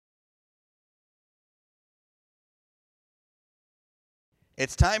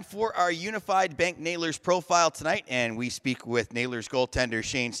It's time for our Unified Bank Nailers profile tonight, and we speak with Nailers goaltender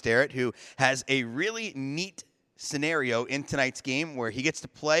Shane Starrett, who has a really neat scenario in tonight's game where he gets to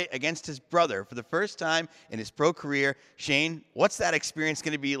play against his brother for the first time in his pro career. Shane, what's that experience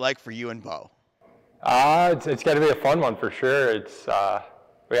going to be like for you and Bo? It's going to be a fun one for sure.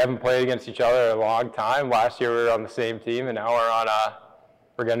 We haven't played against each other in a long time. Last year we were on the same team, and now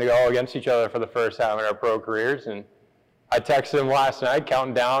we're going to go against each other for the first time in our pro careers. And I texted him last night,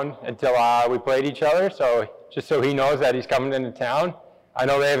 counting down until we played each other, so just so he knows that he's coming into town. I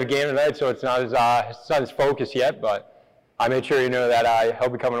know they have a game tonight, so it's not his focus yet, but I made sure he knew that he'll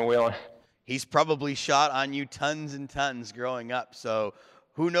be coming to Wheeling. He's probably shot on you tons and tons growing up, so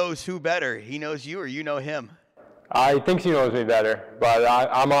who knows who better? He knows you or you know him? He thinks he knows me better, but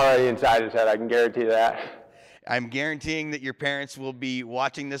I'm already inside his head, I can guarantee that. I'm guaranteeing that your parents will be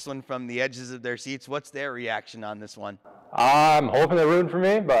watching this one from the edges of their seats. What's their reaction on this one? I'm hoping they're rooting for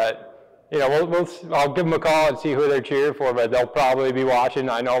me, but I'll give them a call and see who they're cheering for, but they'll probably be watching.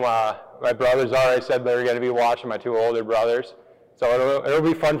 I know my brothers already said they were going to be watching, my two older brothers. So it'll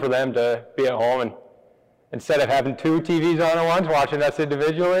be fun for them to be at home, and instead of having two TVs on at once, watching us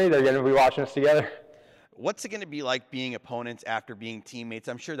individually, they're going to be watching us together. What's it going to be like being opponents after being teammates?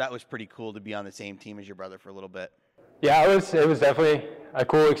 I'm sure that was pretty cool to be on the same team as your brother for a little bit. Yeah, it was definitely a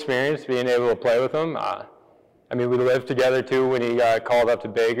cool experience being able to play with him. We lived together too when he got called up to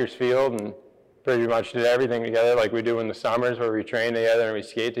Bakersfield, and pretty much did everything together like we do in the summers where we train together and we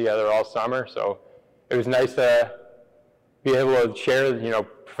skate together all summer. So it was nice to be able to share,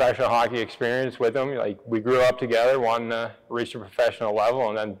 professional hockey experience with him. Like, we grew up together, wanting to reach a professional level,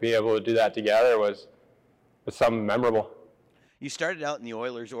 and then be able to do that together was something memorable. You started out in the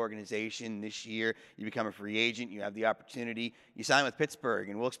Oilers organization this year. You become a free agent. You have the opportunity. You sign with Pittsburgh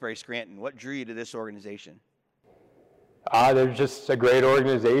and Wilkes-Barre Scranton. What drew you to this organization? They're just a great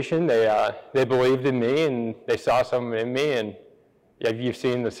organization. They believed in me, and they saw something in me. And you've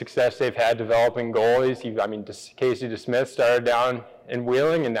seen the success they've had developing goalies. Casey DeSmith started down in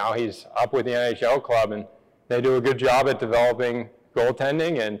Wheeling, and now he's up with the NHL club. And they do a good job at developing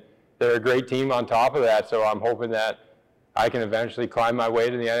goaltending, and they're a great team on top of that. So I'm hoping that I can eventually climb my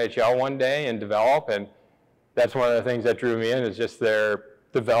way to the NHL one day and develop. And that's one of the things that drew me in, is just their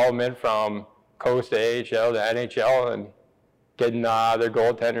development from coast to AHL to NHL, and getting their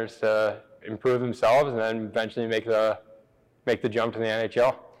goaltenders to improve themselves and then eventually make the jump to the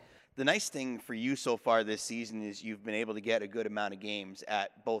NHL. The nice thing for you so far this season is you've been able to get a good amount of games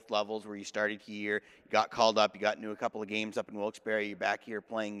at both levels, where you started here, you got called up, you got into a couple of games up in Wilkes-Barre, you're back here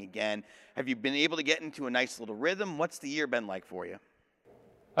playing again. Have you been able to get into a nice little rhythm? What's the year been like for you?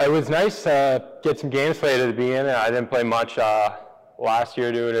 It was nice to get some games played at the beginning. I didn't play much last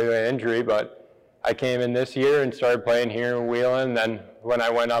year due to an injury, but I came in this year and started playing here in Wheeling. Then when I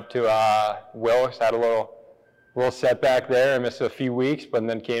went up to Wilkes, had a little setback there. I missed a few weeks, but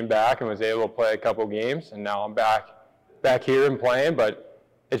then came back and was able to play a couple games. And now I'm back here and playing. But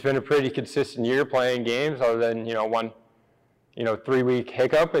it's been a pretty consistent year playing games, other than one 3-week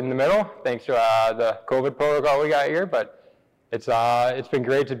hiccup in the middle, thanks to the COVID protocol we got here. But it's been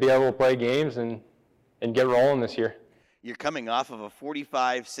great to be able to play games and get rolling this year. You're coming off of a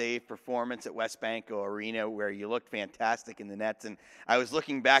 45-save performance at West Banco Arena, where you looked fantastic in the nets. And I was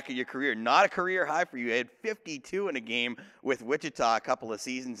looking back at your career, not a career high for you. You had 52 in a game with Wichita a couple of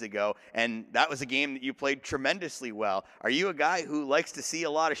seasons ago, and that was a game that you played tremendously well. Are you a guy who likes to see a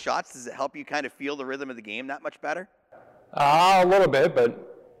lot of shots? Does it help you kind of feel the rhythm of the game that much better? A little bit,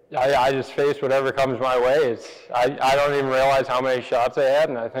 but I just face whatever comes my way. I don't even realize how many shots I had,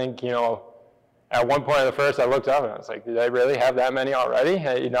 and I think, at one point in the first, I looked up and I was like, did I really have that many already?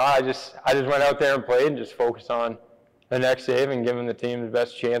 I just went out there and played and just focused on the next save and giving the team the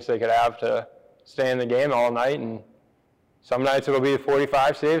best chance they could have to stay in the game all night. And some nights it'll be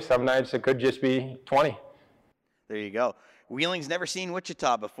 45 saves, some nights it could just be 20. There you go. Wheeling's never seen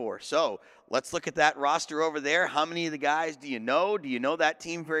Wichita before, so let's look at that roster over there. How many of the guys do you know? Do you know that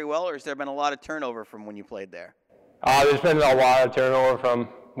team very well, or has there been a lot of turnover from when you played there? There's been a lot of turnover from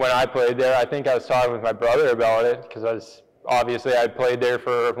when I played there. I think I was talking with my brother about it, because I played there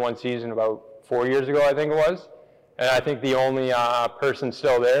for one season about 4 years ago, I think it was. And I think the only person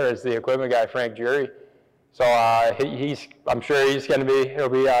still there is the equipment guy, Frank Jury. So I'm sure it'll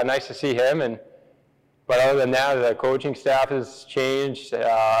be nice to see him. But other than that, the coaching staff has changed.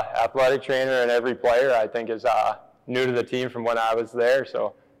 Athletic trainer and every player, I think, is new to the team from when I was there.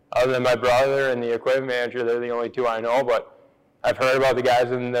 So other than my brother and the equipment manager, they're the only two I know. But I've heard about the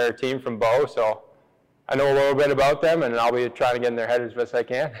guys in their team from Bo, so I know a little bit about them, and I'll be trying to get in their head as best I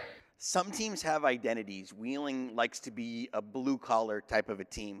can. Some teams have identities. Wheeling likes to be a blue-collar type of a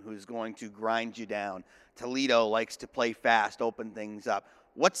team who's going to grind you down. Toledo likes to play fast, open things up.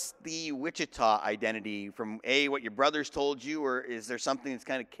 What's the Wichita identity from what your brothers told you, or is there something that's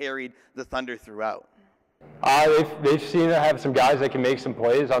kind of carried the Thunder throughout? They've seen to have some guys that can make some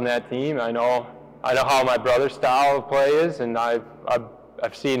plays on that team. I know how my brother's style of play is, and I've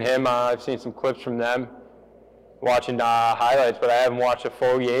seen him. I've seen some clips from them, watching highlights, but I haven't watched a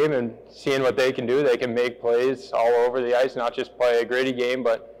full game, and seeing what they can do. They can make plays all over the ice, not just play a gritty game,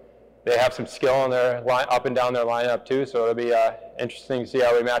 but they have some skill in their up and down their lineup too. So it'll be interesting to see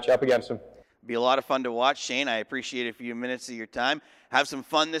how we match up against them. Be a lot of fun to watch. Shane, I appreciate a few minutes of your time. Have some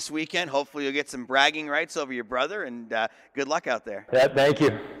fun this weekend. Hopefully you'll get some bragging rights over your brother, and good luck out there. Yeah, thank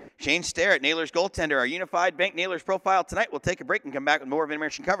you. Shane Starrett, Nailers goaltender, our Unified Bank Nailers profile tonight. We'll take a break and come back with more of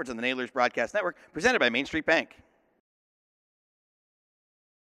Intermission coverage on the Nailers Broadcast Network, presented by Main Street Bank.